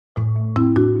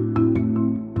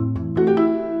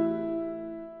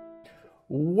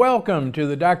welcome to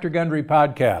the Dr. Gundry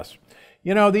podcast.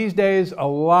 You know, these days, a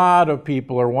lot of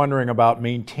people are wondering about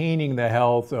maintaining the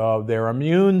health of their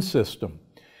immune system.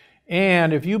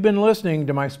 And if you've been listening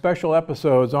to my special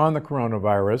episodes on the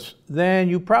coronavirus, then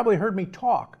you probably heard me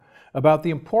talk about the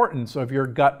importance of your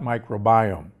gut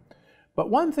microbiome.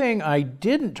 But one thing I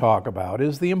didn't talk about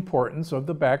is the importance of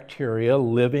the bacteria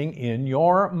living in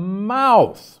your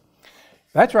mouth.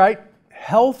 That's right.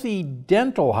 Healthy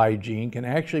dental hygiene can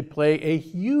actually play a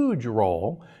huge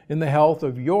role in the health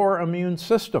of your immune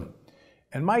system.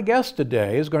 And my guest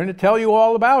today is going to tell you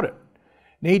all about it.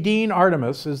 Nadine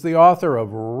Artemis is the author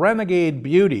of Renegade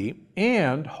Beauty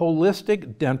and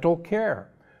Holistic Dental Care,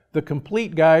 the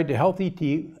complete guide to healthy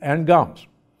teeth and gums.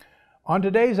 On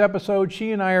today's episode,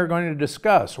 she and I are going to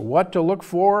discuss what to look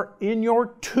for in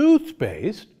your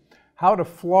toothpaste, how to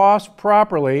floss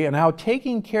properly, and how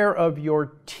taking care of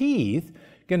your teeth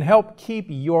can help keep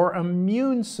your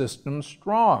immune system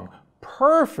strong.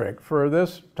 Perfect for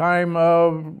this time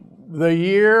of the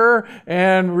year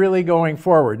and really going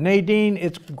forward. Nadine,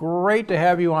 it's great to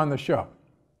have you on the show.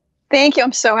 Thank you.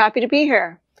 I'm so happy to be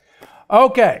here.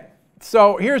 Okay,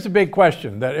 so here's a big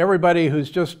question that everybody who's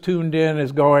just tuned in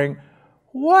is going,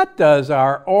 what does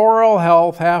our oral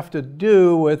health have to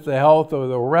do with the health of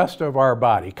the rest of our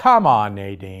body? Come on,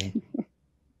 Nadine.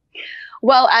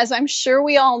 Well, as I'm sure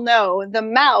we all know, the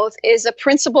mouth is a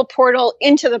principal portal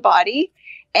into the body,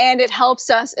 and it helps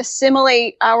us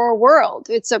assimilate our world.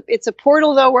 It's a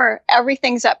portal, though, where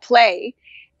everything's at play.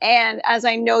 And as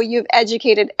I know you've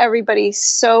educated everybody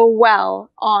so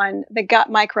well on the gut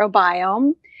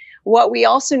microbiome, what we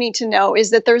also need to know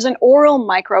is that there's an oral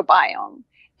microbiome.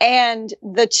 And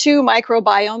the two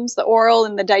microbiomes, the oral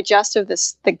and the digestive,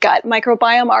 the gut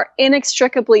microbiome, are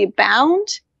inextricably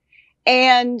bound.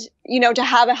 And, you know, to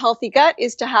have a healthy gut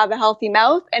is to have a healthy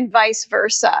mouth, and vice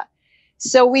versa.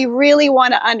 So we really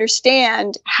want to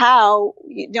understand how,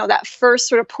 you know, that first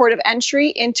sort of port of entry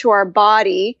into our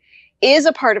body is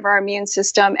a part of our immune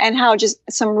system, and how just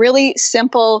some really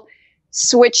simple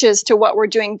switches to what we're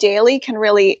doing daily can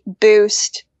really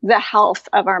boost the health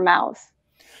of our mouth.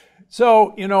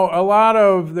 So, you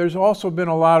know, there's also been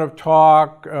a lot of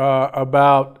talk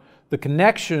about the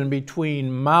connection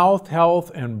between mouth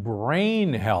health and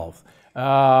brain health.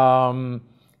 I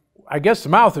guess the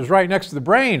mouth is right next to the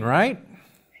brain, right?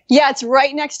 Yeah, it's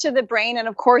right next to the brain. And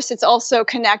of course, it's also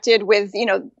connected with, you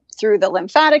know, through the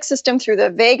lymphatic system, through the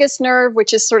vagus nerve,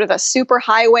 which is sort of a super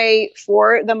highway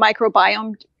for the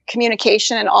microbiome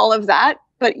communication and all of that.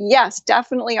 But yes,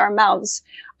 definitely our mouths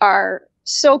are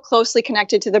so closely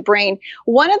connected to the brain.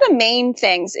 One of the main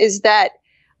things is that,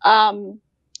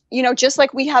 you know, just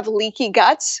like we have leaky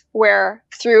guts, where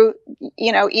through,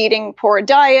 you know, eating poor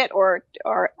diet or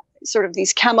sort of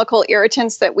these chemical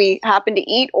irritants that we happen to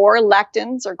eat, or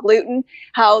lectins or gluten,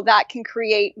 how that can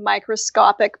create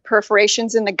microscopic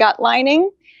perforations in the gut lining.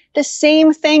 The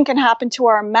same thing can happen to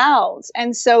our mouths.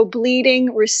 And so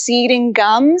bleeding, receding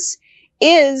gums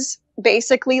is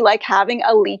basically like having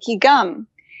a leaky gum.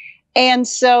 And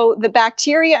so the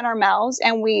bacteria in our mouths,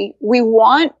 and we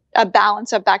want a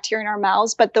balance of bacteria in our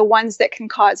mouths, but the ones that can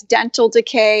cause dental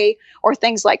decay, or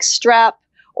things like strep,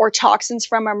 or toxins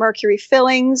from our mercury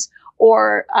fillings,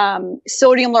 or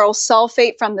sodium lauryl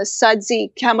sulfate from the sudsy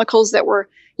chemicals that we're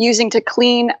using to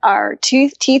clean our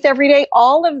teeth every day,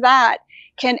 all of that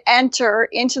can enter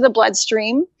into the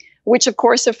bloodstream, which of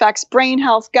course affects brain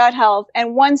health, gut health.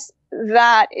 And once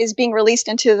that is being released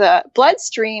into the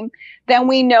bloodstream, then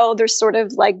we know there's sort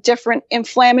of like different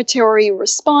inflammatory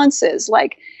responses,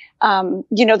 like,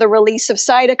 you know, the release of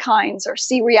cytokines or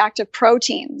C-reactive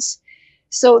proteins.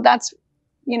 So that's,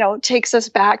 you know, takes us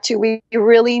back to, we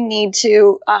really need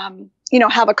to, you know,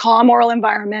 have a calm oral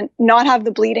environment, not have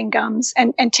the bleeding gums,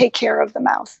 and take care of the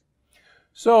mouth.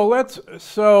 So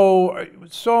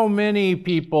so many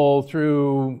people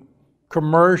through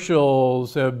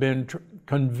commercials have been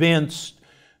convinced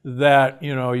that,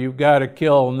 you know, you've got to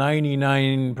kill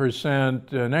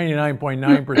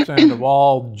 99.9% of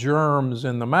all germs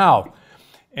in the mouth.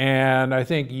 And I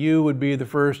think you would be the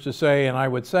first to say, and I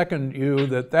would second you,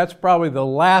 that that's probably the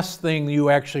last thing you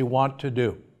actually want to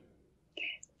do.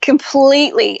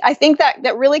 Completely. I think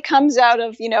that really comes out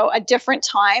of, you know, a different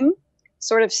time,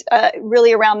 sort of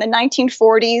really around the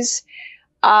 1940s.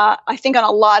 I think on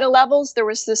a lot of levels, there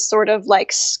was this sort of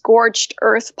like scorched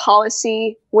earth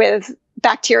policy with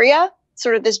bacteria,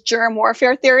 sort of this germ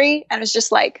warfare theory. And it was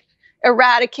just like,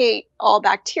 eradicate all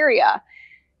bacteria.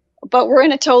 But we're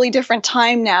in a totally different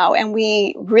time now, and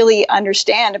we really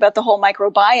understand about the whole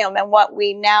microbiome. And what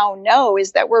we now know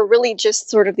is that we're really just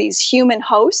sort of these human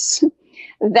hosts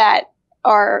that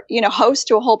are, you know, host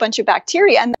to a whole bunch of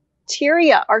bacteria. And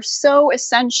bacteria are so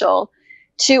essential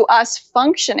to us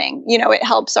functioning. You know, it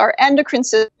helps our endocrine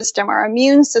system, our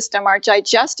immune system, our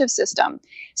digestive system.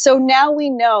 So now we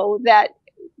know that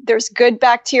there's good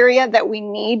bacteria that we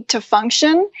need to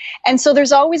function. And so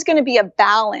there's always going to be a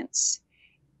balance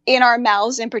in our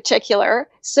mouths in particular.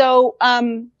 So,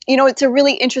 you know, it's a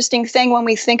really interesting thing when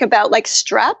we think about like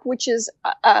strep, which is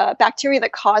a bacteria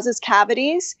that causes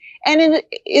cavities, and it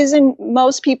is in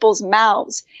most people's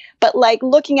mouths. But like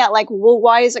looking at like, well,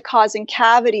 why is it causing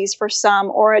cavities for some,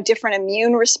 or a different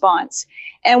immune response?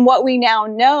 And what we now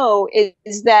know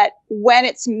is that when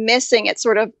it's missing its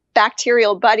sort of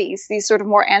bacterial buddies, these sort of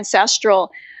more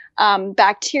ancestral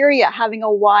bacteria, having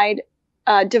a wide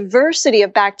diversity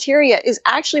of bacteria is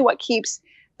actually what keeps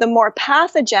the more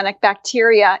pathogenic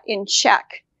bacteria in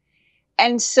check.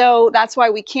 And so that's why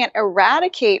we can't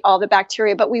eradicate all the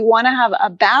bacteria, but we want to have a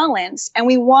balance, and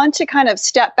we want to kind of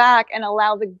step back and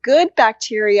allow the good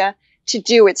bacteria to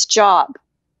do its job.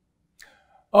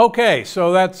 Okay,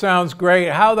 so that sounds great.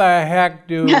 How the heck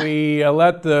do we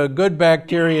let the good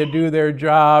bacteria do their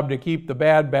job to keep the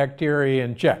bad bacteria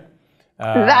in check?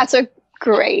 That's a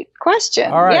great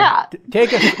question. All right, yeah.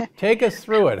 Take us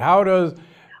through it. How does...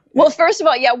 Well, first of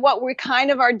all, yeah, what we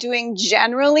kind of are doing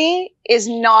generally is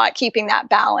not keeping that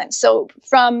balance. So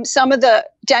from some of the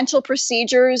dental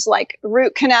procedures like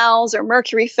root canals or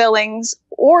mercury fillings,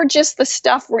 or just the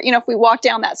stuff where, you know, if we walk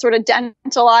down that sort of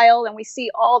dental aisle and we see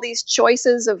all these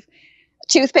choices of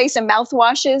toothpaste and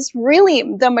mouthwashes, really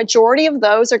the majority of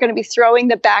those are going to be throwing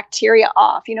the bacteria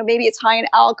off. You know, maybe it's high in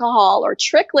alcohol or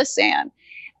triclosan,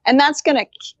 and that's going to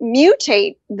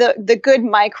mutate the good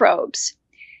microbes.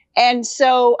 And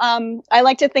so I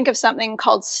like to think of something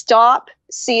called stop,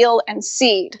 seal, and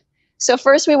seed. So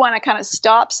first we want to kind of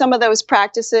stop some of those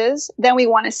practices. Then we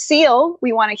want to seal.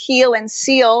 We want to heal and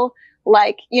seal,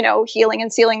 like, you know, healing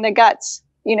and sealing the guts,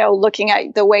 you know, looking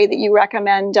at the way that you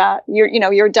recommend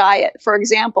your diet, for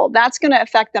example. That's going to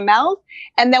affect the mouth.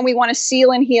 And then we want to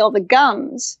seal and heal the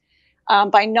gums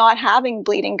by not having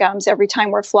bleeding gums every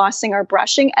time we're flossing or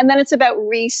brushing. And then it's about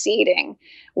reseeding,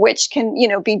 which can, you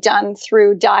know, be done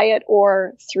through diet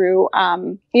or through,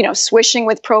 swishing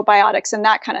with probiotics and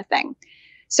that kind of thing.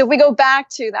 So if we go back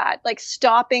to that, like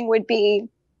stopping would be,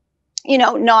 you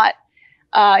know, not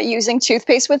using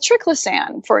toothpaste with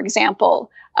triclosan, for example,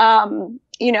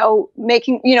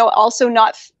 making, you know, also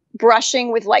not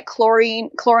brushing with like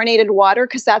chlorinated water,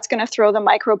 because that's going to throw the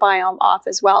microbiome off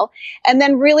as well. And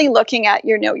then really looking at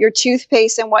your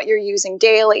toothpaste and what you're using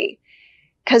daily,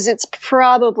 because it's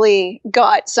probably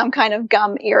got some kind of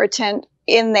gum irritant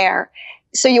in there.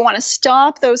 So you want to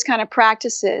stop those kind of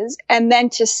practices. And then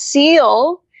to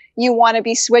seal, you want to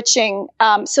be switching.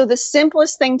 So the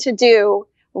simplest thing to do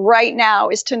right now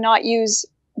is to not use,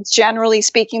 generally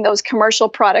speaking, those commercial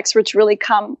products, which really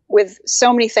come with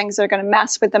so many things that are going to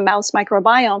mess with the mouth's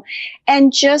microbiome,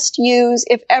 and just use,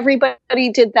 if everybody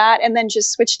did that and then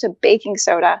just switch to baking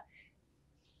soda,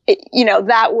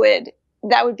 that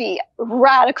would be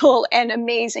radical and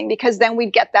amazing, because then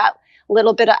we'd get that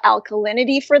little bit of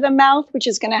alkalinity for the mouth, which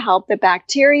is going to help the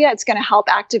bacteria. It's going to help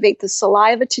activate the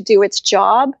saliva to do its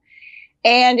job.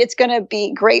 And it's going to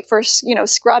be great for,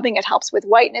 scrubbing. It helps with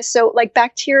whiteness. So like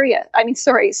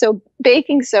so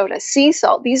baking soda, sea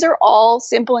salt, these are all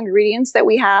simple ingredients that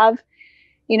we have,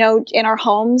 in our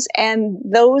homes. And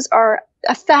those are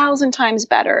 1,000 times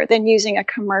better than using a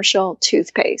commercial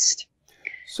toothpaste.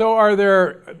 So are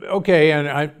there, okay, and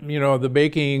the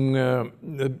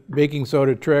baking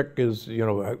soda trick is,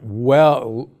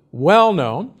 well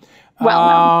known.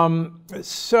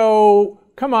 So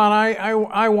come on,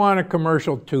 I want a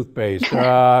commercial toothpaste.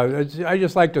 I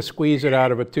just like to squeeze it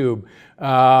out of a tube.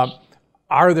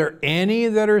 Are there any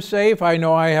that are safe? I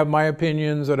know I have my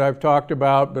opinions that I've talked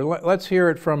about, but let's hear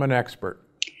it from an expert.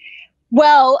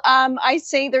 Well, I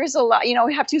say there's a lot,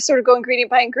 we have to sort of go ingredient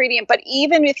by ingredient, but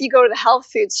even if you go to the health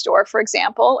food store, for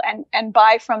example, and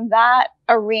buy from that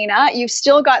arena, you've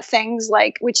still got things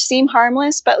like, which seem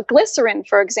harmless, but glycerin,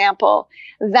 for example,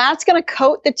 that's going to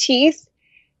coat the teeth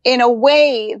in a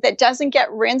way that doesn't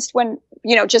get rinsed when,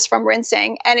 just from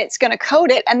rinsing, and it's going to coat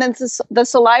it. And then the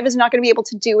saliva is not going to be able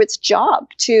to do its job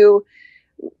to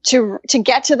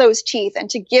get to those teeth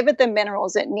and to give it the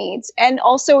minerals it needs. And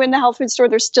also in the health food store,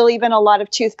 there's still even a lot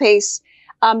of toothpaste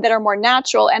that are more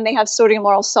natural, and they have sodium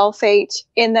lauryl sulfate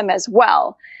in them as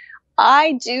well.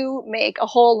 I do make a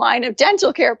whole line of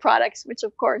dental care products, which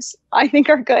of course I think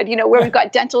are good, where we've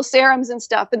got dental serums and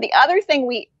stuff. And the other thing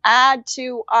we add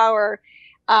to our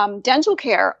dental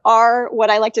care are what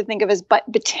I like to think of as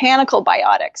botanical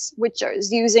biotics, which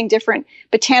is using different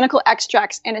botanical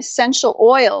extracts and essential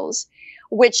oils,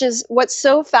 which is what's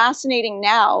so fascinating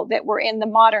now that we're in the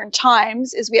modern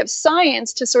times, is we have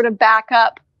science to sort of back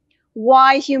up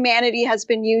why humanity has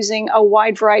been using a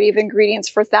wide variety of ingredients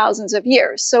for thousands of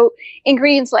years. So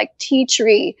ingredients like tea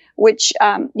tree, which,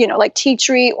 like tea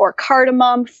tree or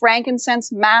cardamom,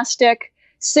 frankincense, mastic,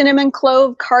 cinnamon,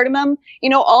 clove, cardamom,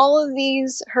 all of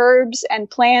these herbs and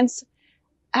plants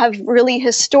have really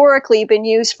historically been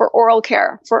used for oral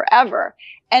care forever.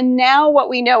 And now what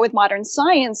we know with modern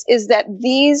science is that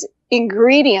these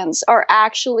ingredients are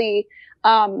actually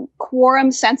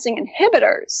quorum sensing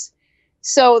inhibitors.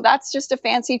 So that's just a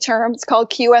fancy term. It's called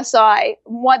QSI.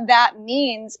 What that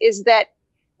means is that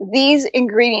these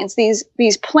ingredients,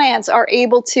 these plants are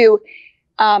able to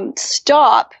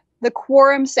stop the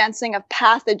quorum sensing of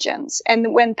pathogens.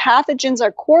 And when pathogens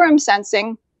are quorum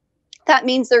sensing, that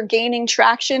means they're gaining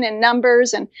traction in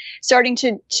numbers and starting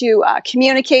to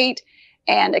communicate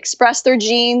and express their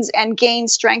genes and gain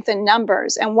strength in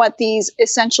numbers. And what these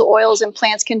essential oils and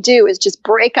plants can do is just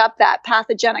break up that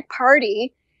pathogenic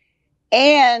party,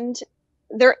 and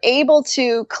they're able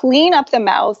to clean up the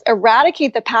mouth,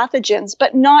 eradicate the pathogens,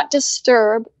 but not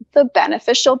disturb the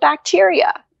beneficial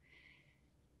bacteria.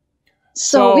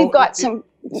 So we've got some.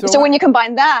 So when you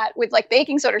combine that with like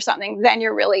baking soda or something, then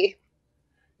you're really.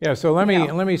 Yeah. So let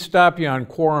me stop you on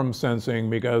quorum sensing,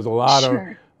 because a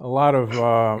lot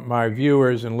of my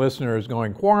viewers and listeners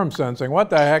going, quorum sensing? What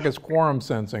the heck is quorum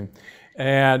sensing?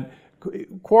 And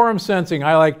quorum sensing,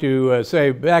 I like to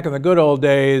say, back in the good old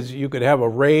days, you could have a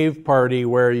rave party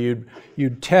where you'd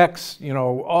text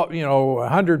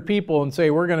 100 people and say,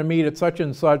 we're going to meet at such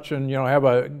and such, and have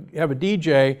a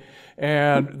DJ,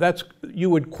 and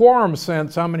you would quorum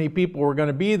sense how many people were going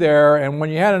to be there, and when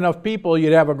you had enough people,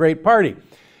 you'd have a great party.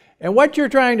 And what you're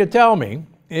trying to tell me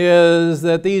is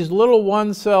that these little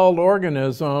one-celled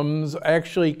organisms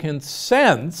actually can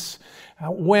sense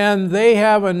when they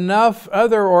have enough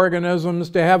other organisms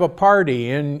to have a party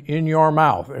in your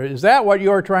mouth. Is that what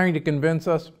you're trying to convince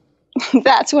us?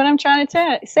 That's what I'm trying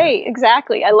to say.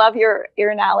 Exactly. I love your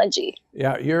analogy.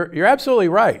 Yeah, you're absolutely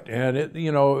right. And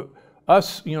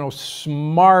us,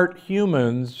 smart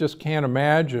humans just can't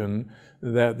imagine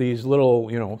that these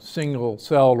little,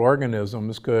 single-celled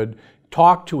organisms could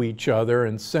talk to each other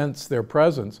and sense their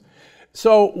presence.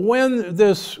 So when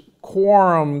this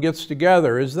quorum gets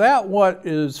together, is that what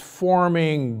is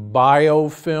forming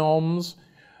biofilms?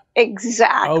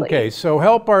 Exactly. Okay, so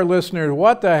help our listeners,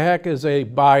 what the heck is a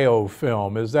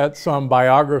biofilm? Is that some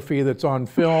biography that's on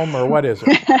film, or what is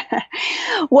it?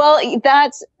 Well,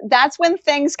 that's when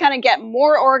things kind of get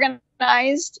more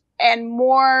organized and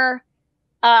more,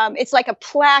 it's like a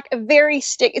plaque,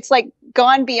 it's like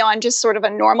gone beyond just sort of a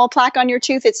normal plaque on your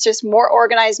tooth. It's just more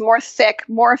organized, more thick,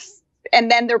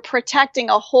 and then they're protecting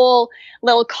a whole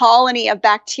little colony of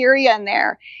bacteria in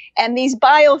there. And these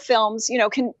biofilms,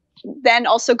 can then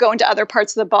also go into other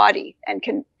parts of the body, and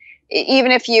can,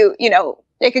 even if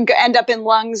it can end up in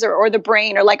lungs or the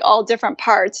brain, or like all different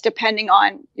parts depending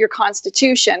on your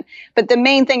constitution. But the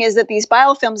main thing is that these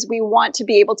biofilms, we want to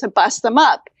be able to bust them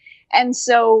up. And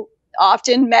so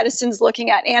often medicine's looking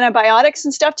at antibiotics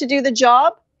and stuff to do the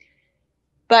job.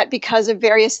 But because of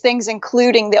various things,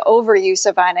 including the overuse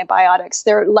of antibiotics,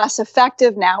 they're less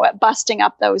effective now at busting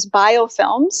up those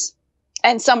biofilms.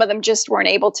 And some of them just weren't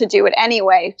able to do it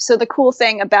anyway. So the cool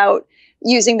thing about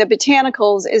using the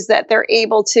botanicals is that they're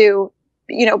able to,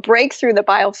 break through the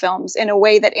biofilms in a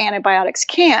way that antibiotics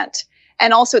can't.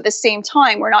 And also at the same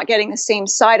time, we're not getting the same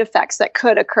side effects that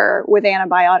could occur with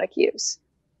antibiotic use.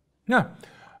 Yeah.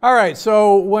 All right,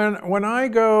 so when I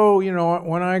go,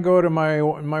 when I go to my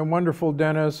wonderful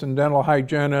dentist and dental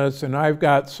hygienist, and I've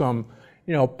got some,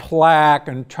 plaque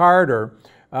and tartar,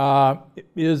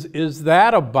 is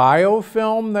that a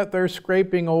biofilm that they're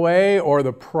scraping away, or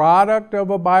the product of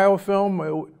a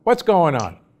biofilm? What's going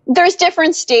on? There's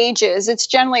different stages. It's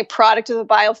generally a product of the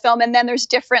biofilm, and then there's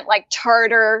different, like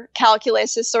tartar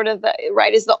calculus is sort of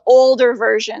is the older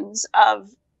versions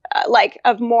of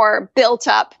more built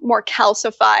up, more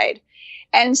calcified.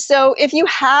 And so if you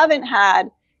haven't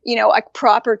had, a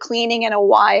proper cleaning in a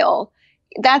while,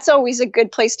 that's always a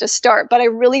good place to start. But I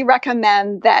really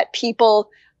recommend that people,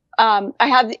 I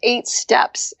have 8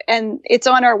 steps, and it's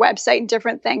on our website and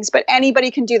different things, but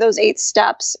anybody can do those 8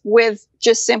 steps with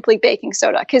just simply baking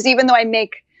soda. Because even though I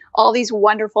make all these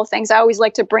wonderful things, I always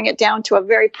like to bring it down to a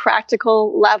very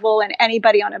practical level, and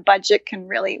anybody on a budget can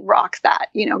really rock that,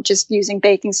 just using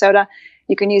baking soda.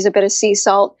 You can use a bit of sea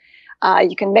salt.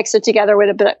 You can mix it together with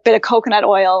a bit of coconut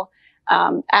oil,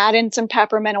 add in some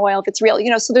peppermint oil if it's real,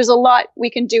 so there's a lot we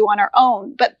can do on our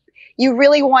own, but you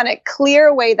really want to clear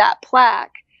away that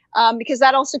plaque because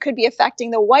that also could be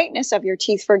affecting the whiteness of your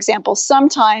teeth. For example,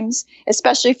 sometimes,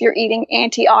 especially if you're eating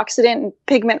antioxidant and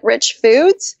pigment-rich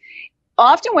foods,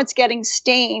 often what's getting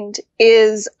stained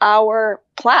is our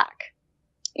plaque.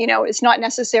 It's not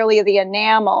necessarily the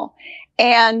enamel.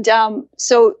 And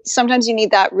so sometimes you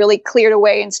need that really cleared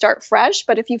away and start fresh.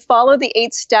 But if you follow the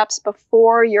 8 steps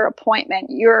before your appointment,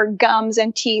 your gums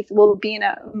and teeth will be in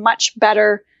a much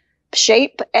better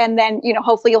shape. And then,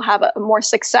 hopefully you'll have a more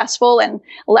successful and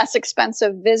less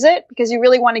expensive visit, because you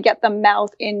really want to get the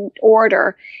mouth in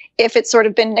order. If it's sort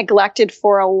of been neglected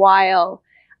for a while,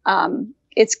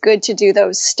 it's good to do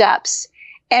those steps.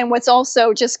 And what's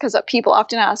also, just because people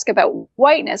often ask about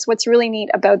whiteness, what's really neat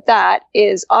about that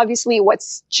is obviously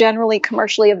what's generally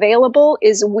commercially available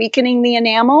is weakening the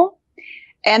enamel.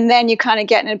 And then you kind of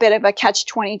get in a bit of a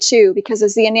catch-22, because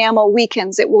as the enamel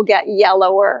weakens, it will get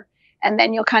yellower. And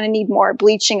then you'll kind of need more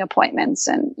bleaching appointments,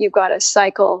 and you've got a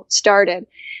cycle started.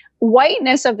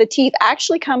 Whiteness of the teeth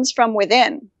actually comes from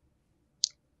within.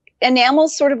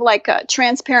 Enamel's sort of like a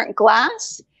transparent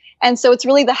glass. And so it's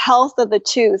really the health of the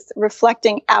tooth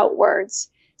reflecting outwards.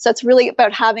 So it's really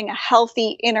about having a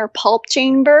healthy inner pulp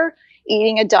chamber,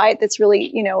 eating a diet that's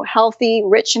really, healthy,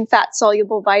 rich in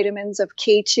fat-soluble vitamins of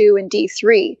K2 and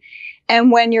D3.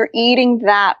 And when you're eating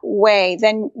that way,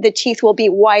 then the teeth will be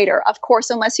whiter. Of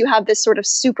course, unless you have this sort of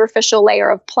superficial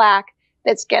layer of plaque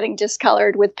that's getting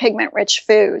discolored with pigment-rich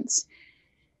foods.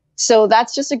 So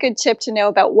that's just a good tip to know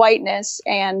about whiteness.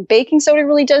 And baking soda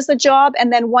really does the job.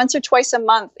 And then once or twice a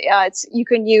month, you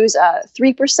can use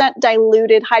 3%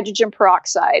 diluted hydrogen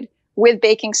peroxide with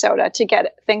baking soda to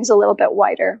get things a little bit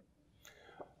whiter.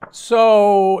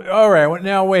 So, all right,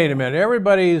 now wait a minute.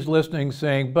 Everybody's listening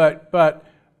saying, but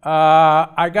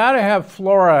I got to have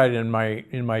fluoride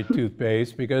in my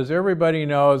toothpaste, because everybody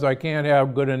knows I can't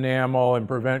have good enamel and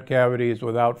prevent cavities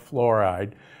without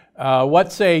fluoride.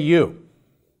 What say you?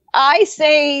 I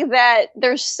say that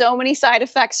there's so many side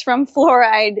effects from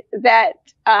fluoride that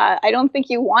I don't think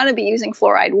you want to be using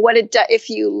fluoride. If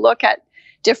you look at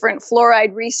different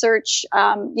fluoride research,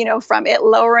 from it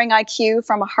lowering IQ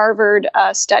from a Harvard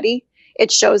study, it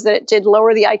shows that it did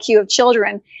lower the IQ of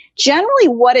children. Generally,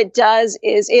 what it does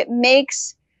is it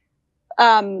makes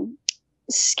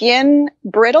skin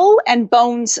brittle and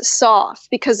bones soft,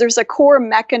 because there's a core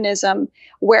mechanism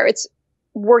where it's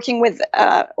working with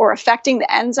or affecting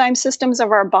the enzyme systems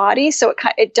of our body. So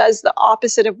it does the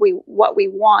opposite of what we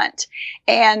want.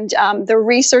 And the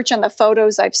research and the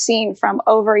photos I've seen from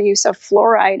overuse of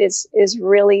fluoride is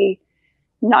really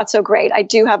not so great. I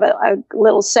do have a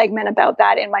little segment about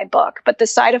that in my book, but the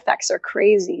side effects are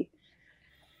crazy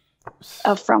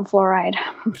from fluoride.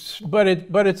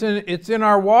 But it's in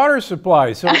our water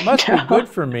supply, so it must be good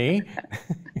for me.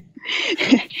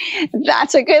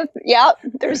 That's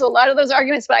there's a lot of those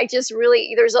arguments, but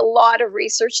there's a lot of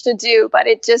research to do, but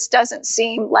it just doesn't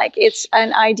seem like it's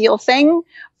an ideal thing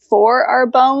for our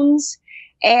bones.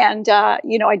 And, I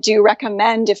do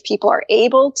recommend, if people are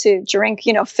able, to drink,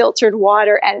 filtered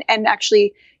water and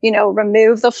actually,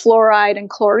 remove the fluoride and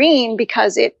chlorine,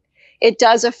 because it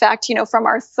does affect, from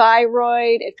our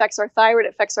thyroid, it affects our thyroid, it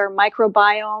affects our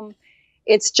microbiome.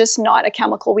 It's just not a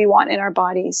chemical we want in our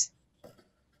bodies.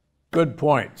 Good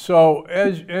point. So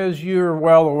as you're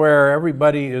well aware,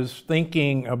 everybody is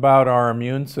thinking about our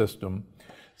immune system.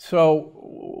 So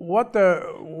what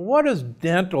does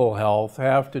dental health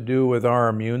have to do with our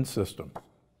immune system?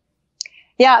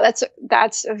 Yeah,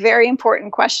 that's a very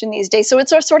important question these days. So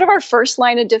it's sort of our first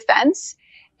line of defense.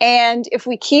 And if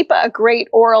we keep a great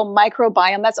oral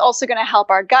microbiome, that's also going to help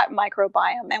our gut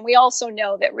microbiome. And we also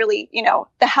know that really,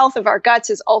 the health of our guts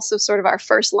is also sort of our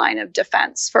first line of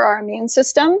defense for our immune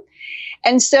system.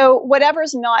 And so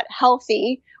whatever's not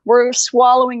healthy, we're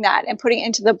swallowing that and putting it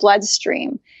into the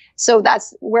bloodstream. So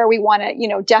that's where we want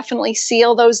to, definitely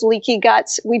seal those leaky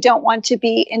guts. We don't want to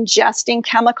be ingesting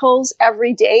chemicals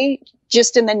every day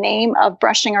just in the name of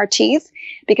brushing our teeth,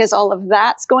 because all of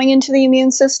that's going into the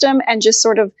immune system and just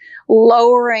sort of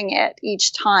lowering it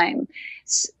each time.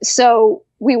 So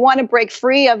we want to break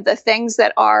free of the things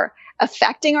that are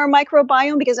affecting our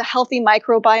microbiome, because a healthy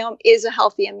microbiome is a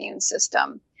healthy immune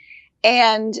system.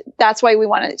 And that's why we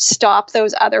want to stop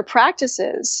those other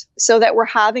practices, so that we're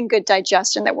having good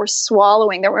digestion, that we're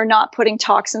swallowing, that we're not putting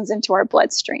toxins into our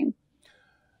bloodstream.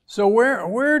 So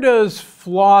where does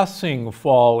flossing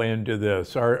fall into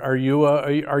this? Are you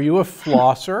a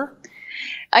flosser?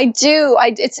 I do.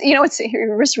 It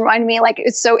just reminded me, like,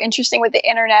 it's so interesting with the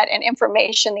internet and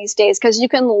information these days, because you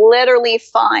can literally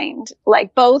find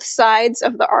like both sides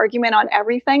of the argument on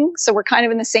everything. So we're kind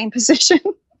of in the same position.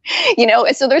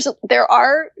 So there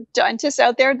are dentists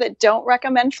out there that don't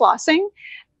recommend flossing.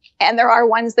 and there are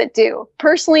ones that do.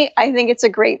 Personally, I think it's a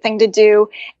great thing to do.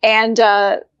 And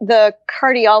the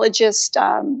cardiologist,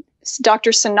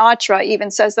 Dr. Sinatra,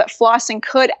 even says that flossing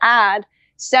could add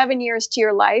 7 years to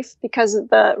your life because of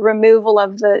the removal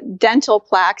of the dental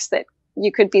plaques that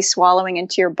you could be swallowing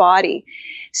into your body.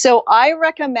 So I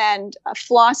recommend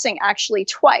flossing actually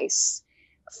twice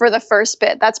for the first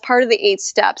bit. That's part of the 8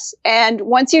 steps. And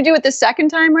once you do it the second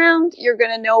time around, you're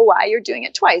going to know why you're doing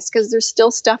it twice, because there's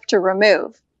still stuff to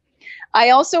remove. I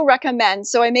also recommend,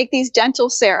 so I make these dental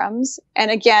serums.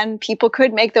 And again, people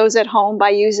could make those at home by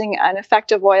using an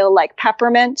effective oil like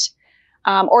peppermint,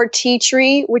 or tea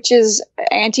tree, which is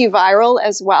antiviral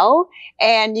as well.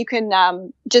 And you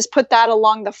can just put that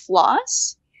along the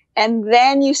floss. And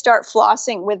then you start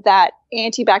flossing with that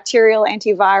antibacterial,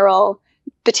 antiviral,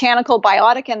 botanical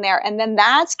biotic in there. And then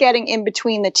that's getting in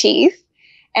between the teeth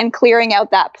and clearing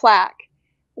out that plaque.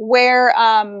 Where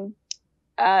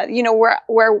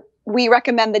we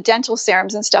recommend the dental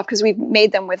serums and stuff, because we've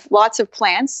made them with lots of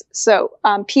plants. So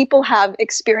people have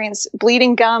experienced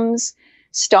bleeding gums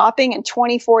stopping in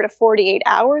 24 to 48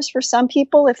 hours for some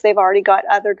people if they've already got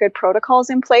other good protocols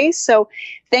in place. So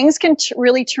things can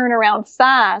really turn around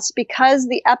fast because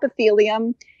the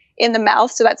epithelium in the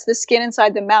mouth, so that's the skin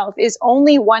inside the mouth, is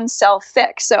only 1 cell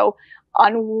thick. So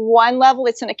on one level,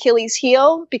 it's an Achilles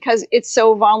heel because it's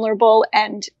so vulnerable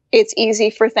and it's easy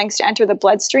for things to enter the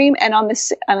bloodstream. And on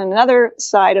another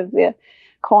side of the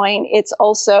coin, it's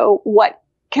also what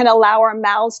can allow our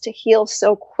mouths to heal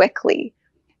so quickly,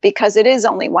 because it is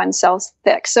only 1 cell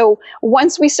thick. So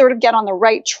once we sort of get on the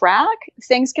right track,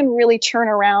 things can really turn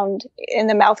around in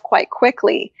the mouth quite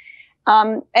quickly.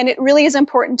 And it really is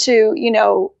important to,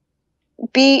 know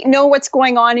what's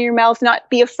going on in your mouth, not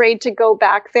be afraid to go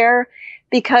back there,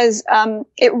 because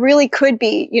it really could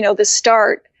be, the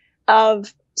start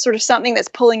of sort of something that's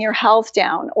pulling your health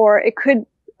down. Or it could,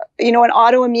 an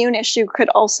autoimmune issue could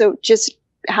also just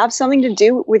have something to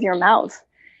do with your mouth.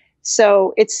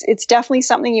 So it's definitely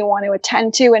something you want to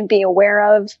attend to and be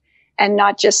aware of, and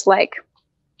not just like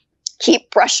keep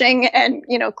brushing and,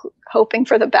 hoping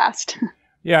for the best.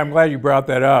 Yeah, I'm glad you brought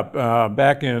that up.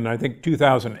 Back in, I think,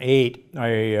 2008,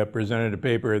 I presented a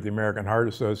paper at the American Heart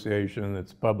Association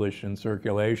that's published in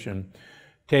Circulation,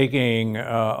 taking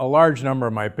a large number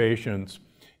of my patients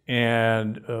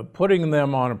and putting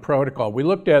them on a protocol. We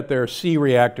looked at their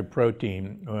C-reactive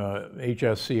protein,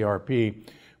 HSCRP,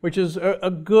 which is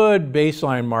a good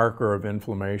baseline marker of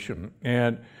inflammation.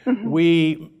 And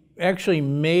we actually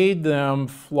made them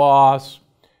floss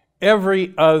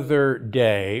every other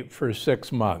day for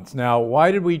 6 months. Now,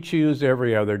 why did we choose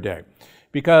every other day?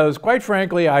 Because quite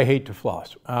frankly, I hate to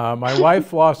floss. My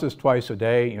wife flosses twice a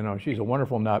day. She's a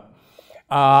wonderful nut.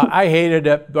 I hated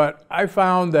it, but I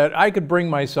found that I could bring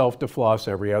myself to floss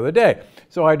every other day.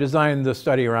 So I designed the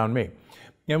study around me.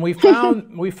 And we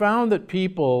found that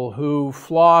people who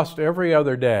flossed every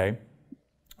other day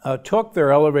took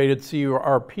their elevated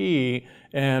CRP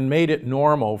and made it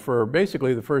normal for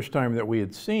basically the first time that we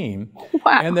had seen.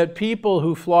 Wow. And that people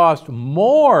who flossed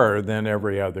more than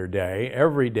every other day,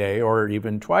 every day, or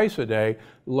even twice a day,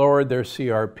 lowered their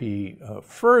CRP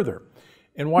further.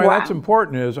 And why that's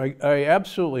important is I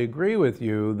absolutely agree with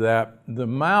you that the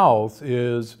mouth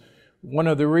is one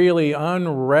of the really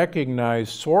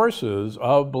unrecognized sources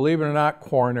of, believe it or not,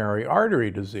 coronary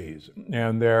artery disease.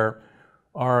 And there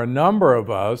are a number of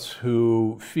us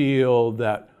who feel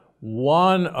that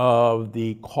one of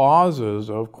the causes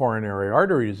of coronary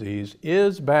artery disease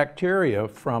is bacteria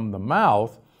from the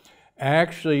mouth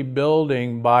actually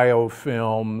building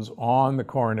biofilms on the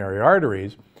coronary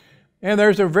arteries. And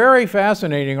there's a very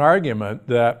fascinating argument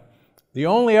that the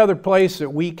only other place that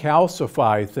we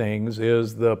calcify things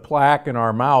is the plaque in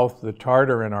our mouth, the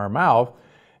tartar in our mouth,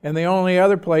 and the only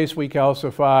other place we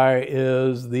calcify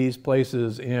is these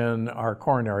places in our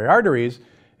coronary arteries.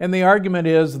 And the argument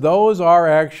is those are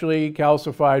actually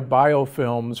calcified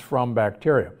biofilms from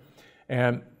bacteria.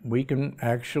 And we can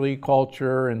actually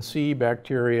culture and see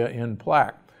bacteria in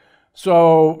plaque.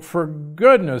 So for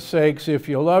goodness sakes, if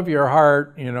you love your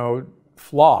heart,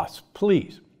 floss,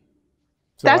 please.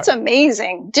 So that's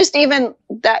amazing. Just even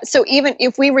that. So even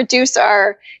if we reduce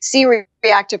our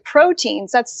C-reactive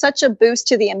proteins, that's such a boost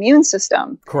to the immune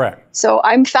system. Correct. So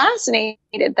I'm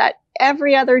fascinated that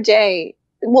every other day,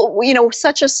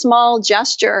 such a small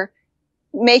gesture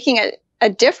making a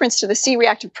difference to the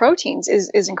C-reactive proteins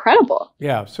is incredible.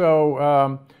 Yeah.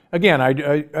 So again,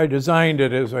 I designed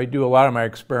it as I do a lot of my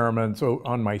experiments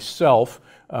on myself.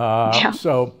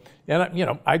 So.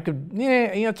 And, I could,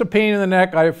 it's a pain in the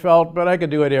neck, I felt, but I could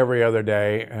do it every other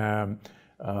day.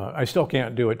 I still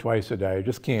can't do it twice a day. I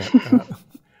just can't.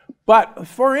 But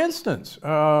for instance,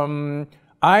 I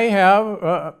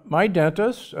have, my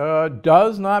dentist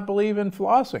does not believe in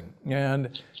flossing,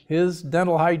 and his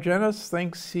dental hygienist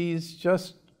thinks he's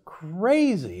just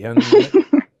crazy, and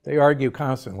they argue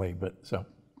constantly, but so.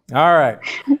 All right.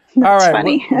 All right,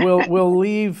 funny. we'll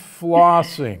leave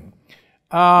flossing.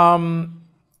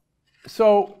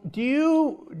 So do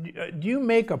you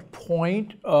make a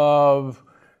point of,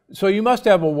 so you must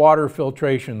have a water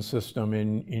filtration system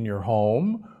in your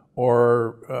home,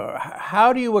 or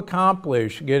how do you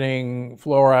accomplish getting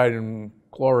fluoride and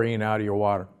chlorine out of your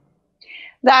water?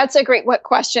 That's a great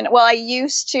question. Well, I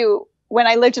used to, when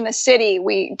I lived in the city,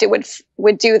 we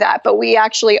would do that, but we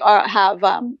actually have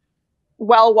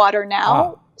well water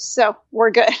now, so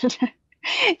we're good.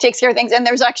 Takes care of things. And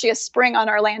there's actually a spring on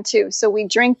our land too. So we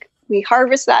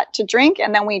harvest that to drink,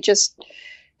 and then we just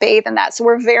bathe in that. So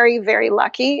we're very, very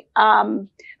lucky.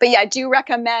 But yeah, I do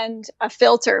recommend a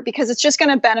filter because it's just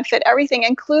going to benefit everything,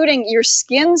 including your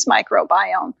skin's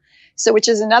microbiome. So, which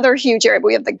is another huge area.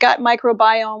 We have the gut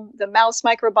microbiome, the mouth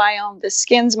microbiome, the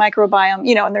skin's microbiome,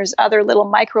 and there's other little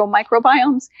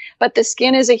microbiomes, but the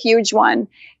skin is a huge one.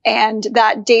 And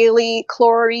that daily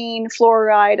chlorine,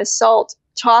 fluoride, a salt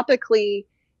topically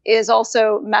is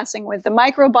also messing with the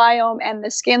microbiome and the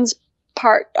skin's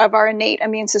part of our innate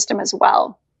immune system as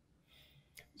well.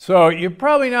 So you're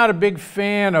probably not a big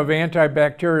fan of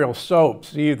antibacterial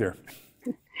soaps either.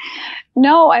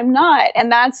 No, I'm not.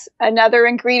 And that's another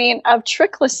ingredient of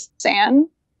triclosan,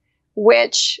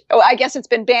 which, I guess it's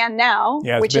been banned now,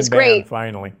 yeah, which been is great. Banned,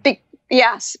 finally.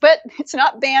 Yes, but it's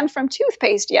not banned from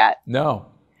toothpaste yet. No.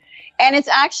 And it's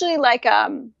actually like,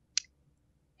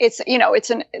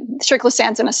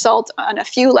 triclosan's an assault on a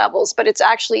few levels, but it's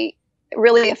actually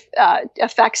really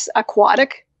affects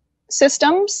aquatic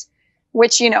systems,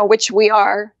 which we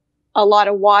are a lot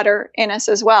of water in us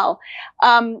as well.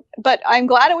 But I'm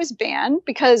glad it was banned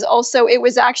because also it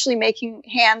was actually making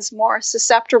hands more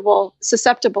susceptible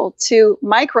to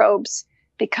microbes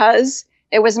because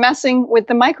it was messing with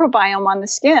the microbiome on the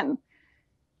skin.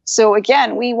 So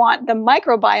again, we want the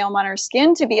microbiome on our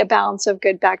skin to be a balance of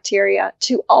good bacteria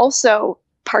to also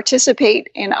participate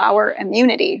in our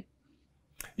immunity.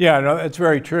 Yeah, no, that's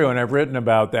very true. And I've written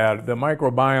about that. The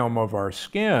microbiome of our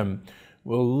skin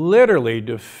will literally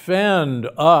defend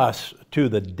us to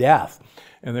the death.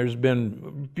 And there's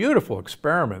been beautiful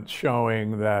experiments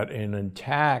showing that an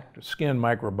intact skin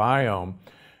microbiome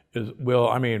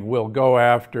will go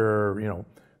after,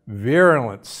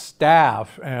 virulent staph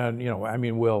and,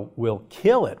 we'll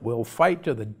kill it. We'll fight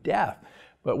to the death.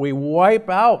 But we wipe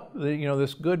out,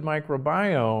 this good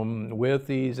microbiome with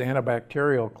these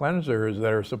antibacterial cleansers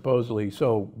that are supposedly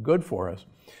so good for us.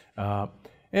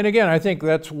 And again, I think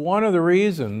that's one of the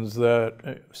reasons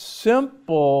that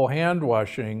simple hand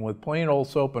washing with plain old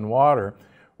soap and water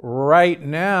right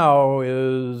now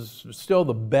is still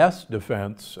the best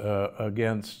defense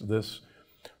against this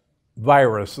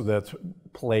virus that's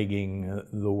plaguing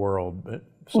the world.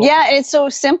 Yeah, it's so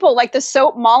simple. Like the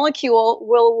soap molecule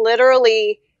will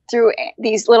literally, through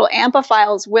these little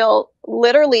amphifiles, will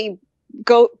literally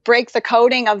go break the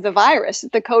coating of the virus.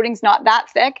 The coating's not that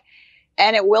thick,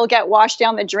 and it will get washed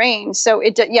down the drain. So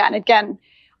and again,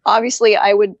 obviously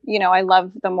I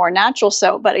love the more natural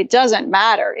soap, but it doesn't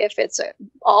matter if it's a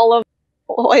olive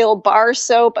oil bar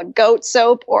soap, a goat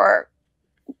soap, or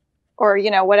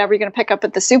whatever you're going to pick up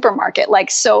at the supermarket.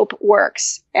 Like soap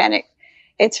works, and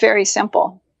it's very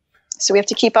simple. So we have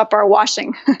to keep up our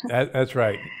washing. That's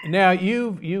right. Now,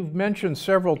 you've mentioned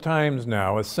several times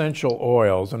now essential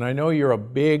oils, and I know you're a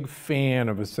big fan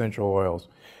of essential oils.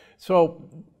 So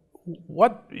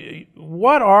what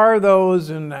are those,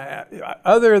 and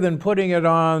other than putting it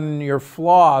on your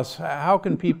floss, how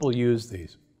can people use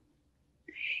these?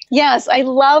 Yes, I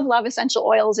love essential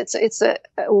oils. It's a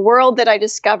world that I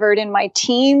discovered in my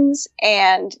teens,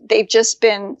 and they've just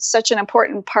been such an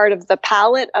important part of the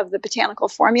palette of the botanical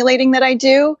formulating that I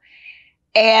do.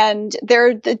 And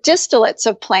they're the distillates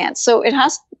of plants. So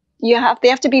they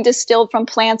have to be distilled from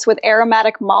plants with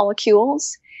aromatic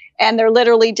molecules, and they're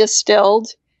literally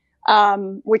distilled,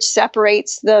 which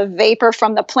separates the vapor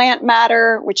from the plant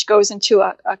matter, which goes into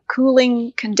a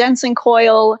cooling condensing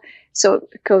coil. So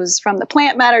it goes from the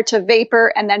plant matter to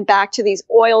vapor and then back to these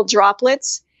oil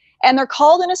droplets. And they're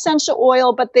called an essential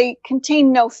oil, but they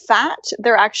contain no fat.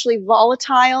 They're actually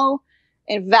volatile,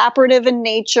 evaporative in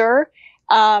nature.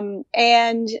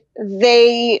 And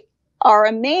they are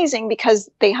amazing because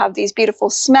they have these beautiful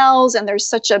smells, and there's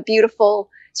such a beautiful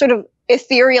sort of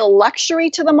ethereal luxury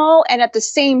to them all. And at the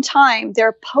same time,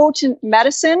 they're potent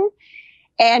medicine.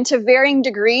 And to varying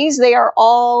degrees, they are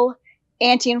all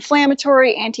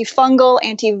anti-inflammatory, antifungal,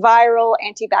 antiviral,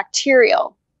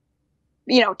 antibacterial,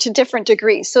 to different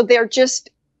degrees. So they're just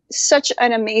such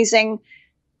an amazing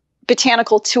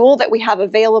botanical tool that we have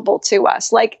available to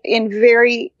us. Like in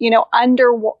very,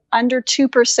 under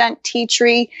 2% tea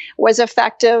tree was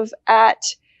effective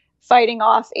at fighting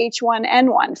off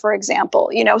H1N1, for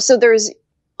example. So there's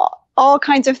all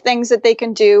kinds of things that they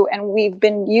can do, and we've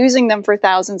been using them for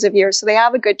thousands of years. So they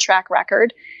have a good track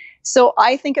record. So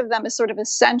I think of them as sort of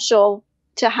essential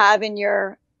to have in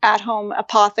your at-home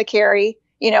apothecary,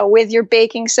 with your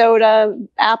baking soda,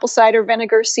 apple cider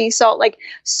vinegar, sea salt, like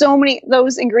so many,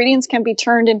 those ingredients can be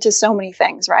turned into so many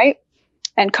things, right?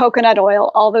 And coconut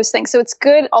oil, all those things. So it's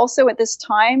good also at this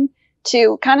time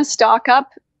to kind of stock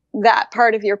up that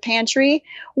part of your pantry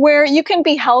where you can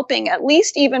be helping, at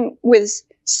least even with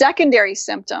secondary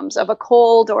symptoms of a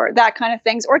cold or that kind of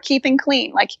things, or keeping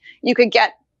clean. Like you could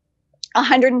get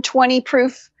 120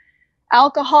 proof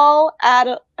alcohol at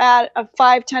a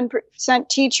 5-10%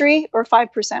 tea tree, or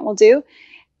 5% will do.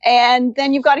 And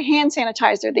then you've got a hand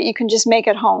sanitizer that you can just make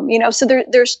at home, so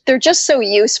they're just so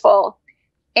useful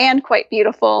and quite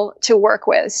beautiful to work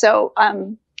with. So,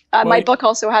 my book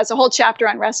also has a whole chapter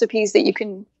on recipes that you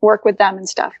can work with them and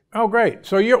stuff. Oh, great.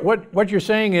 So what you're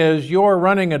saying is you're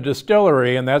running a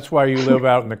distillery, and that's why you live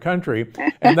out in the country,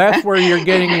 and that's where you're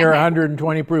getting your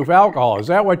 120 proof alcohol. Is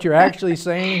that what you're actually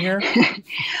saying here?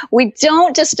 We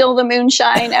don't distill the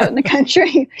moonshine out in the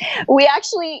country.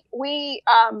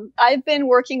 I've been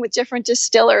working with different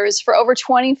distillers for over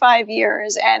 25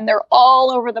 years, and they're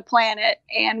all over the planet,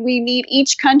 and we meet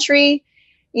each country,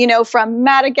 from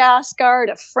Madagascar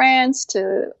to France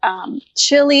to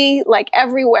Chile, like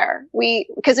everywhere.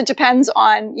 Because it depends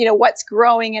on, what's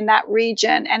growing in that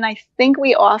region. And I think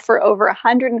we offer over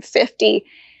 150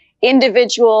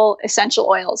 individual essential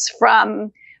oils,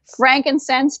 from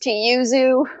frankincense to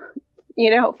yuzu,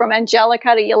 from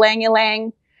angelica to ylang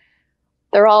ylang.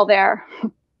 They're all there.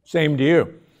 Same to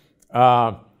you.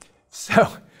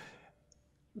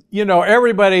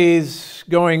 Everybody's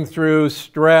going through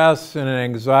stress and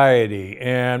anxiety,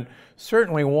 and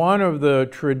certainly one of the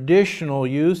traditional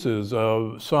uses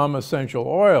of some essential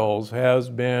oils has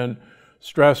been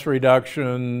stress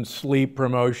reduction, sleep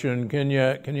promotion. Can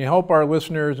you help our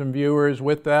listeners and viewers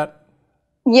with that?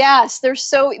 Yes, they're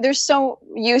so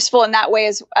useful in that way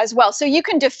as well. So you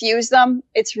can diffuse them.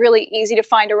 It's really easy to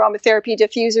find aromatherapy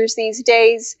diffusers these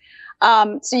days.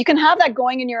 So you can have that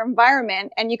going in your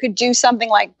environment, and you could do something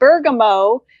like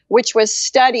bergamot, which was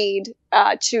studied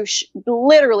to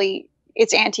literally,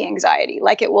 it's anti-anxiety.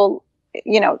 Like it will,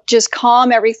 just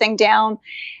calm everything down.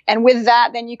 And with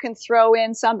that, then you can throw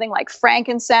in something like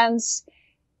frankincense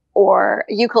or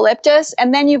eucalyptus,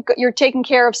 and then you're taking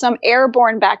care of some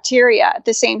airborne bacteria at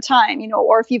the same time,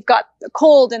 or if you've got a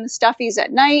cold in the stuffies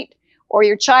at night, or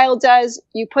your child does,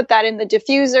 you put that in the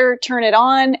diffuser, turn it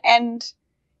on, and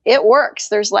it works.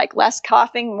 There's like less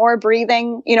coughing, more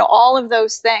breathing, all of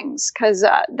those things, because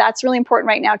that's really important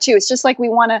right now too. It's just like we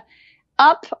want to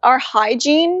up our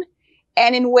hygiene,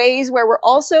 and in ways where we're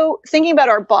also thinking about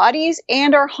our bodies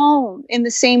and our home in the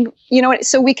same,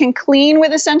 so we can clean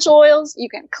with essential oils. You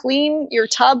can clean your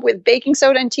tub with baking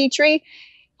soda and tea tree.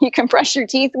 You can brush your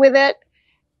teeth with it.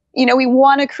 We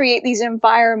want to create these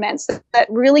environments that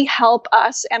really help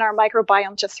us and our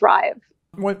microbiome to thrive.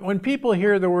 When people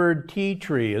hear the word tea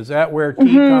tree, is that where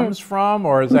tea comes from,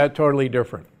 or is that totally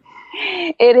different?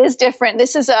 It is different.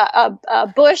 This is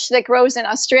a bush that grows in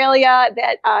Australia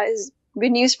that has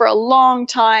been used for a long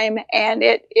time, and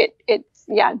it's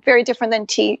very different than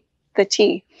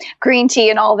green tea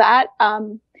and all that.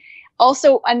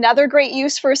 Also, another great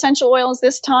use for essential oils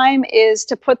this time is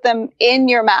to put them in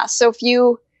your mask. So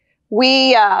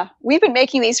we've been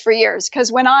making these for years, because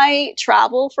when I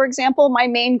travel, for example, my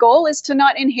main goal is to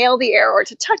not inhale the air or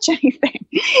to touch anything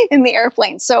in the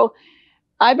airplane. So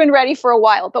I've been ready for a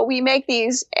while, but we make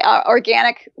these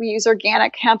organic. We use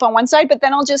organic hemp on one side, but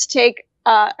then I'll just take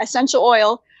essential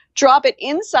oil, drop it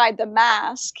inside the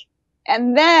mask,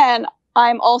 and then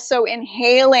I'm also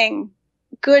inhaling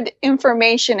good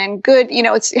information and good,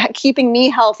 it's keeping me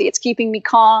healthy. It's keeping me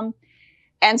calm.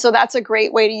 And so that's a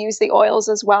great way to use the oils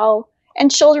as well.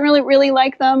 And children really, really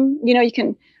like them. You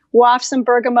can waft some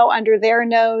bergamot under their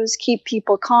nose, keep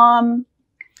people calm.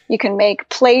 You can make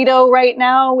Play-Doh right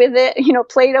now with it,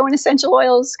 Play-Doh and essential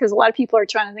oils, because a lot of people are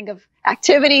trying to think of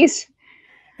activities.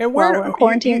 And while we're in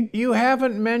quarantine. You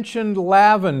haven't mentioned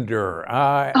lavender.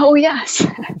 Oh, yes.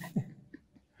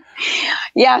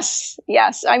 Yes,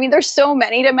 yes. I mean, there's so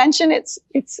many to mention. It's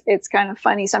kind of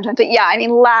funny sometimes. But yeah, I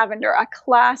mean, lavender, a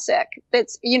classic.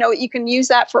 That's, you can use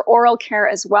that for oral care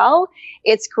as well.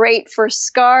 It's great for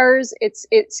scars. It's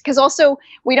because also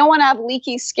we don't want to have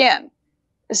leaky skin,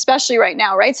 especially right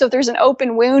now, right? So if there's an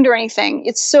open wound or anything,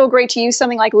 it's so great to use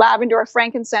something like lavender or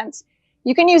frankincense.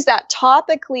 You can use that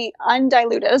topically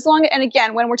undiluted, and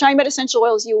again, when we're talking about essential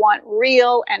oils, you want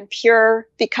real and pure,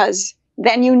 because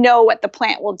then you know what the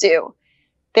plant will do.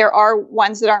 There are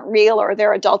ones that aren't real or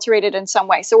they're adulterated in some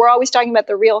way. So we're always talking about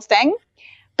the real thing.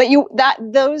 But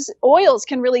those oils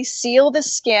can really seal the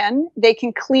skin. They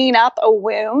can clean up a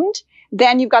wound.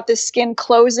 Then you've got the skin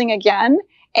closing again.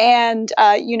 And,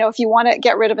 if you want to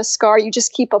get rid of a scar, you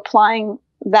just keep applying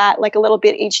that like a little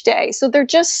bit each day. So they're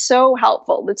just so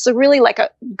helpful. It's really like a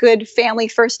good family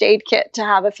first aid kit to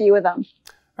have a few of them.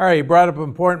 All right, you brought up an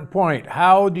important point.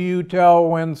 How do you tell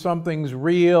when something's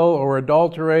real or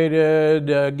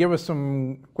adulterated? Give us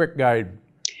some quick guide.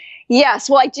 Yes,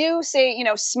 well, I do say,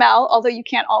 smell, although you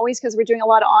can't always because we're doing a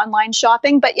lot of online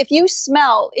shopping. But if you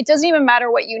smell, it doesn't even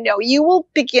matter what you will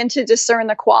begin to discern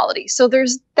the quality. So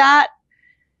there's that,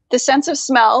 the sense of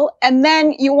smell. And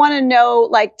then you want to know,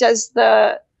 like, does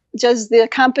the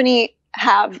company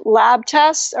have lab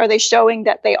tests? Are they showing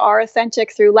that they are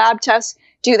authentic through lab tests?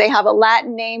 Do they have a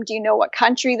Latin name? Do you know what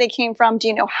country they came from? Do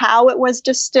you know how it was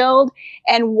distilled?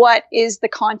 And what is the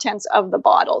contents of the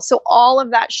bottle? So all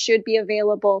of that should be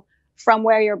available from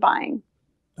where you're buying.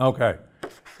 Okay.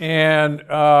 And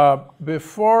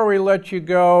before we let you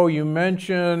go, you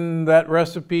mentioned that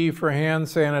recipe for hand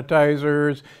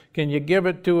sanitizers. Can you give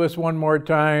it to us one more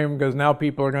time? Because now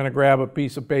people are going to grab a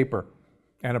piece of paper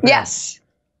and a pen. Yes.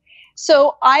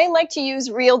 So I like to use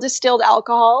real distilled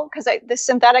alcohol, because the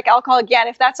synthetic alcohol, again,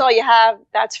 if that's all you have,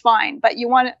 that's fine. But you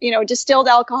want distilled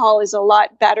alcohol is a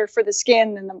lot better for the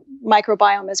skin and the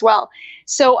microbiome as well.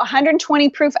 So 120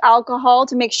 proof alcohol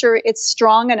to make sure it's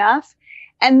strong enough.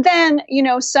 And then,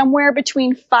 somewhere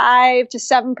between 5 to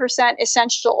 7%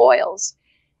 essential oils.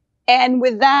 And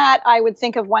with that, I would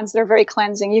think of ones that are very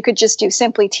cleansing. You could just do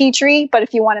simply tea tree, but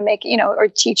if you want to make, or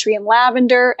tea tree and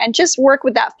lavender, and just work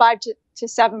with that 5 to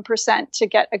 7% to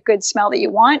get a good smell that you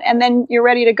want, and then you're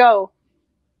ready to go.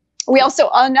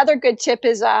 Another good tip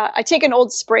is I take an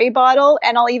old spray bottle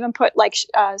and I'll even put like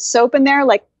soap in there,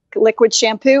 like liquid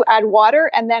shampoo, add water,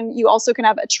 and then you also can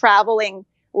have a traveling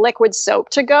liquid soap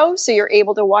to go, so you're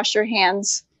able to wash your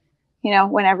hands,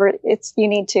 whenever you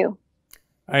need to.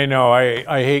 I know.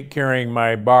 I hate carrying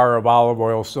my bar of olive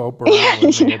oil soap around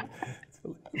with me.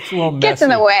 It's a little messy. Gets in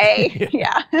the way.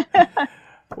 Yeah.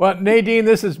 Well, Nadine,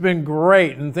 this has been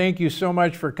great, and thank you so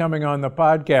much for coming on the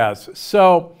podcast.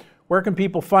 So, where can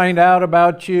people find out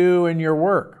about you and your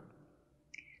work?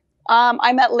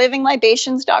 I'm at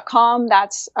livinglibations.com.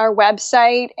 That's our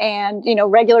website, and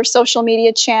regular social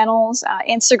media channels.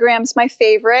 Instagram's my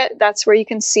favorite. That's where you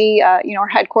can see our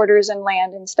headquarters and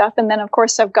land and stuff. And then of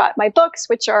course I've got my books,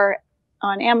 which are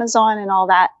on Amazon and all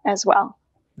that as well.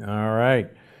 All right.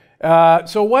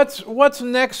 So what's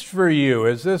next for you?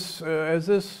 Is this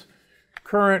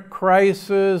current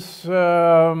crisis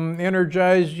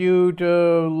energized you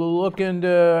to look into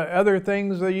other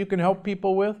things that you can help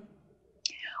people with?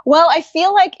 Well, I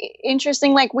feel like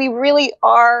interesting, like we really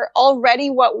are already,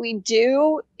 what we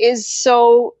do is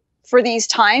so for these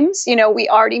times, we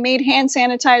already made hand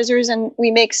sanitizers and we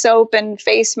make soap and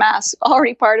face masks,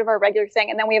 already part of our regular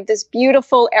thing. And then we have this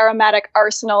beautiful aromatic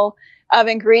arsenal of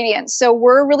ingredients. So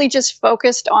we're really just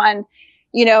focused on,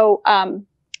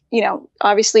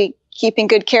 obviously keeping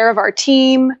good care of our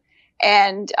team,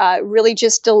 and really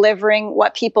just delivering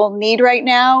what people need right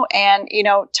now, and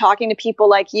talking to people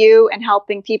like you and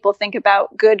helping people think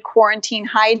about good quarantine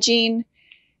hygiene,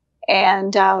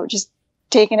 and just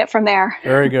taking it from there.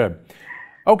 Very good.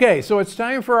 Okay, so it's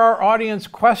time for our audience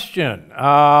question.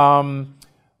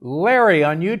 Larry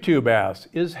on YouTube asks,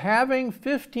 is having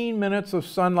 15 minutes of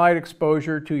sunlight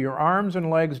exposure to your arms and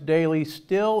legs daily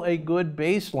still a good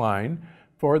baseline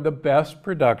for the best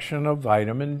production of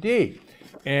vitamin D?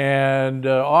 And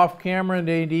off camera,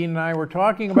 Nadine and I were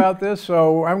talking about this,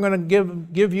 so I'm going to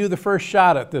give you the first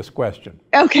shot at this question.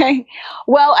 Okay.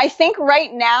 Well, I think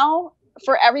right now,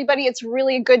 for everybody, it's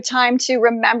really a good time to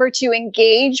remember to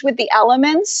engage with the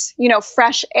elements,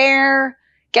 fresh air,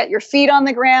 get your feet on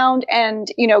the ground,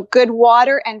 and, good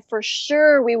water. And for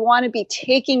sure, we want to be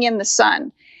taking in the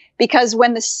sun, because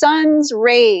when the sun's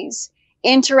rays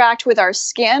interact with our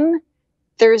skin,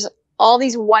 there's all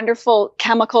these wonderful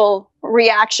chemical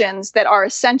reactions that are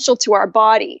essential to our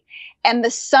body. And the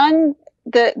sun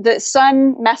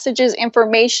messages,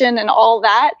 information, and all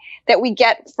that we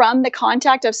get from the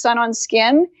contact of sun on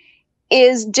skin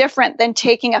is different than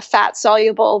taking a fat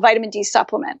soluble vitamin D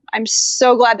supplement. I'm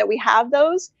so glad that we have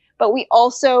those, but we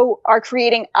also are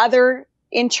creating other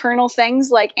internal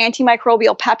things like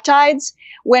antimicrobial peptides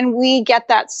when we get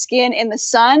that skin in the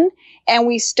sun and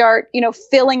we start,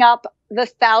 filling up the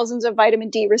thousands of vitamin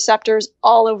D receptors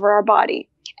all over our body.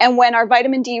 And when our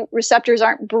vitamin D receptors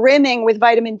aren't brimming with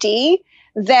vitamin D,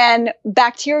 then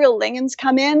bacterial ligands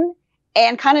come in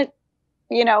and kind of,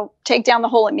 take down the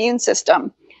whole immune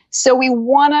system. So we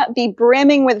want to be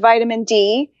brimming with vitamin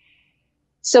D.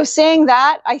 So saying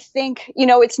that, I think,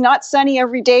 it's not sunny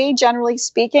every day, generally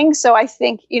speaking. So I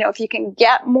think, if you can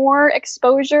get more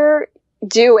exposure,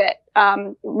 do it.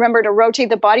 Remember to rotate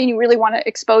the body, and you really want to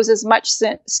expose as much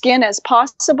skin as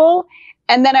possible.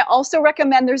 And then I also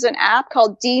recommend there's an app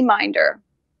called D-Minder,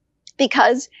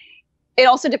 because it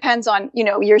also depends on,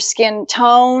 your skin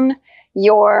tone,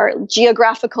 your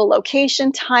geographical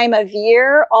location, time of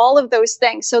year, all of those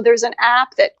things. So there's an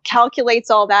app that calculates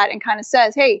all that and kind of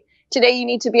says, hey, today you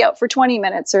need to be out for 20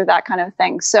 minutes or that kind of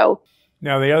thing. So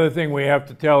now the other thing we have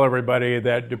to tell everybody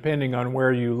that depending on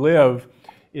where you live,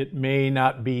 it may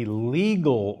not be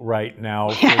legal right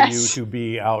now for you to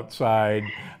be outside.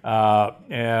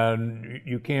 And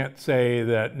you can't say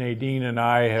that Nadine and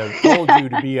I have told you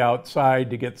to be outside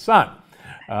to get sun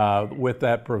with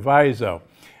that proviso.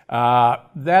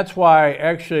 That's why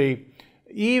actually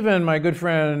even my good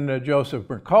friend Joseph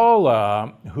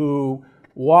Mercola, who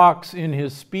walks in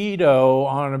his Speedo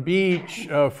on a beach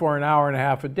for an hour and a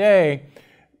half a day,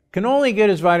 can only get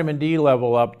his vitamin D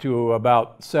level up to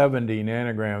about 70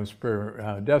 nanograms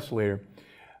per deciliter.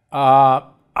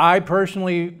 I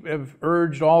personally have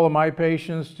urged all of my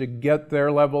patients to get their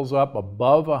levels up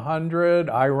above 100.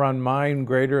 I run mine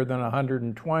greater than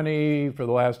 120 for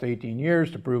the last 18 years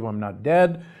to prove I'm not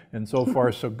dead, and so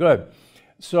far so good.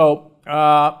 So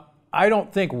I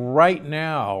don't think right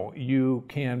now you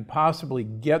can possibly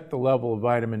get the level of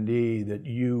vitamin D that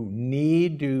you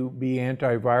need to be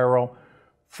antiviral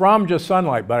from just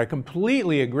sunlight, but I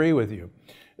completely agree with you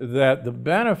that the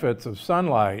benefits of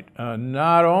sunlight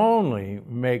not only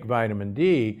make vitamin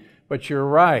D, but you're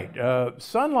right,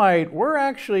 sunlight, we're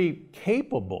actually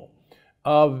capable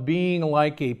of being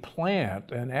like a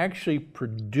plant and actually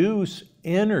produce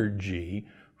energy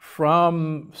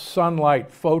from sunlight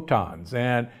photons.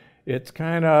 And it's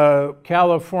kind of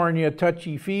California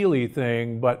touchy-feely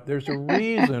thing, but there's a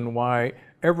reason why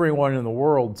everyone in the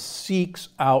world seeks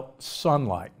out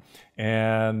sunlight.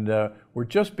 And we're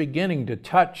just beginning to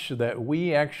touch that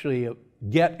we actually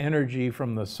get energy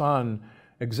from the sun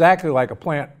exactly like a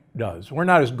plant does. We're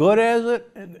not as good as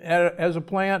it as a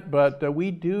plant, but we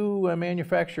do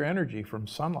manufacture energy from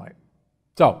sunlight.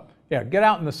 So yeah, get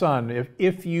out in the sun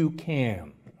if you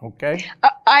can. Okay.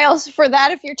 I also, for that,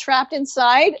 if you're trapped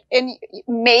inside and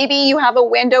maybe you have a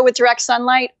window with direct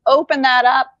sunlight, open that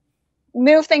up,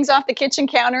 move things off the kitchen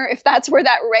counter if that's where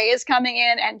that ray is coming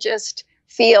in, and just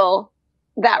feel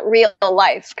that real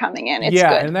life coming in. It's good.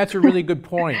 And that's a really good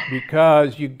point,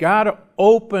 because you got to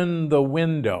open the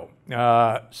window.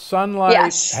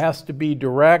 Sunlight has to be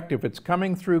direct. If it's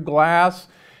coming through glass,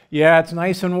 yeah, it's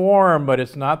nice and warm, but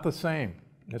it's not the same.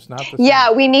 It's not the same.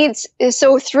 Yeah, we need,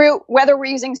 so through, whether we're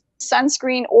using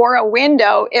sunscreen or a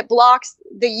window, it blocks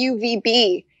the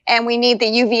UVB, and we need the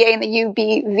UVA and the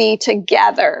UVV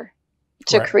together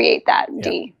to create that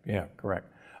D. Yeah, correct.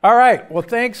 All right. Well,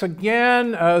 thanks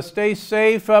again. Stay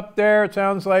safe up there. It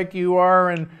sounds like you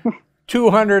are in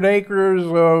 200 acres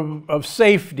of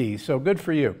safety. So good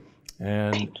for you.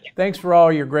 And thanks for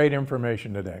all your great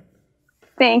information today.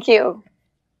 Thank you.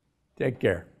 Take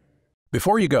care.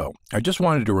 Before you go, I just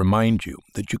wanted to remind you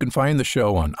that you can find the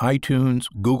show on iTunes,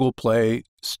 Google Play,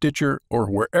 Stitcher, or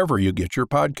wherever you get your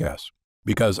podcasts.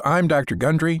 Because I'm Dr.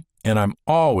 Gundry, and I'm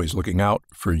always looking out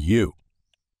for you.